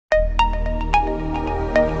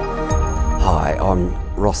I'm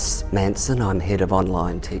Ross Manson. I'm Head of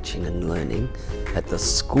Online Teaching and Learning at the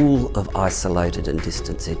School of Isolated and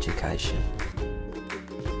Distance Education.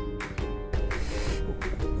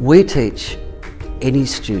 We teach any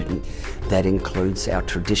student. That includes our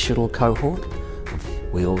traditional cohort.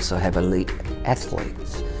 We also have elite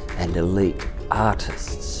athletes and elite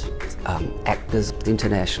artists, actors,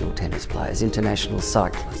 international tennis players, international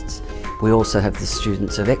cyclists. We also have the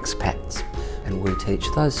students of expats, and we teach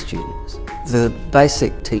those students. The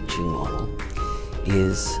basic teaching model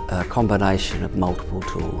is a combination of multiple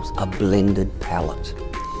tools, a blended palette.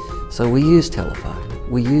 So we use telephone,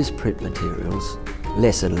 we use print materials,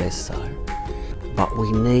 less and less so, but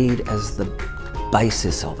we need as the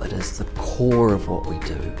basis of it, as the core of what we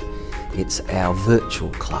do, it's our virtual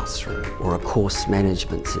classroom or a course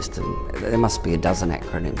management system. There must be a dozen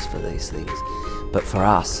acronyms for these things, but for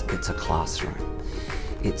us it's a classroom.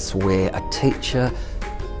 It's where a teacher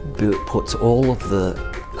puts all of the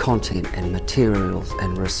content and materials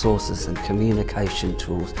and resources and communication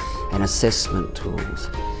tools and assessment tools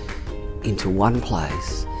into one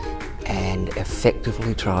place and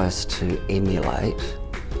effectively tries to emulate,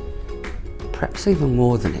 perhaps even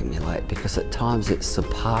more than emulate, because at times it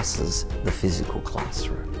surpasses the physical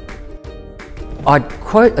classroom. I'd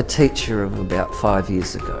quote a teacher of about 5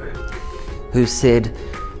 years ago who said,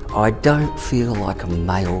 "I don't feel like a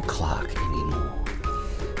male clerk anymore.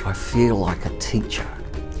 I feel like a teacher.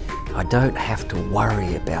 I don't have to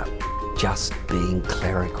worry about just being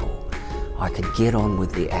clerical. I can get on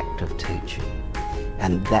with the act of teaching."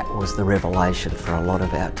 And that was the revelation for a lot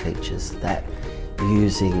of our teachers, that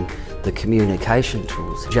using the communication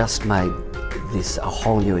tools just made this a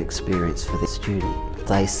whole new experience for the student.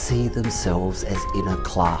 They see themselves as in a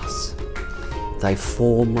class. They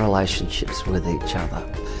form relationships with each other,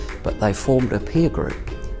 but they formed a peer group.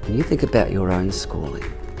 When you think about your own schooling,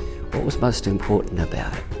 what was most important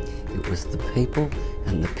about it? It was the people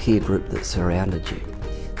and the peer group that surrounded you.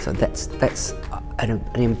 So that's an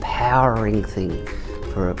empowering thing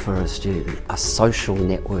for a student, a social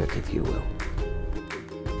network, if you will.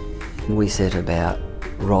 We set about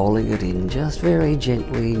rolling it in just very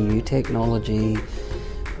gently, new technology.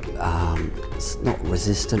 It's not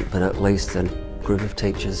resistant, but at least a group of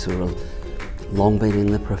teachers who have long been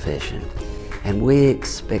in the profession. And we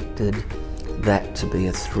expected that to be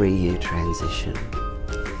a 3-year transition.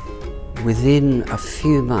 Within a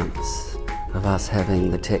few months of us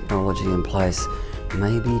having the technology in place,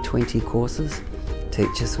 maybe 20 courses,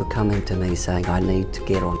 teachers were coming to me saying, "I need to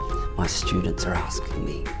get on. My students are asking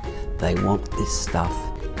me. They want this stuff."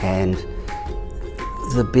 And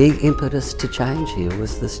the big impetus to change here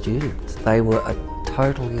was the students. They were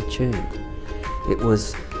totally attuned. It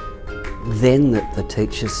was then that the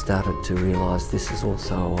teachers started to realise this is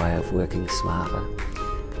also a way of working smarter,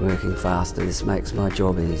 working faster. This makes my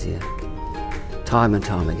job easier. Time and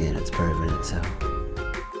time again, it's proven itself.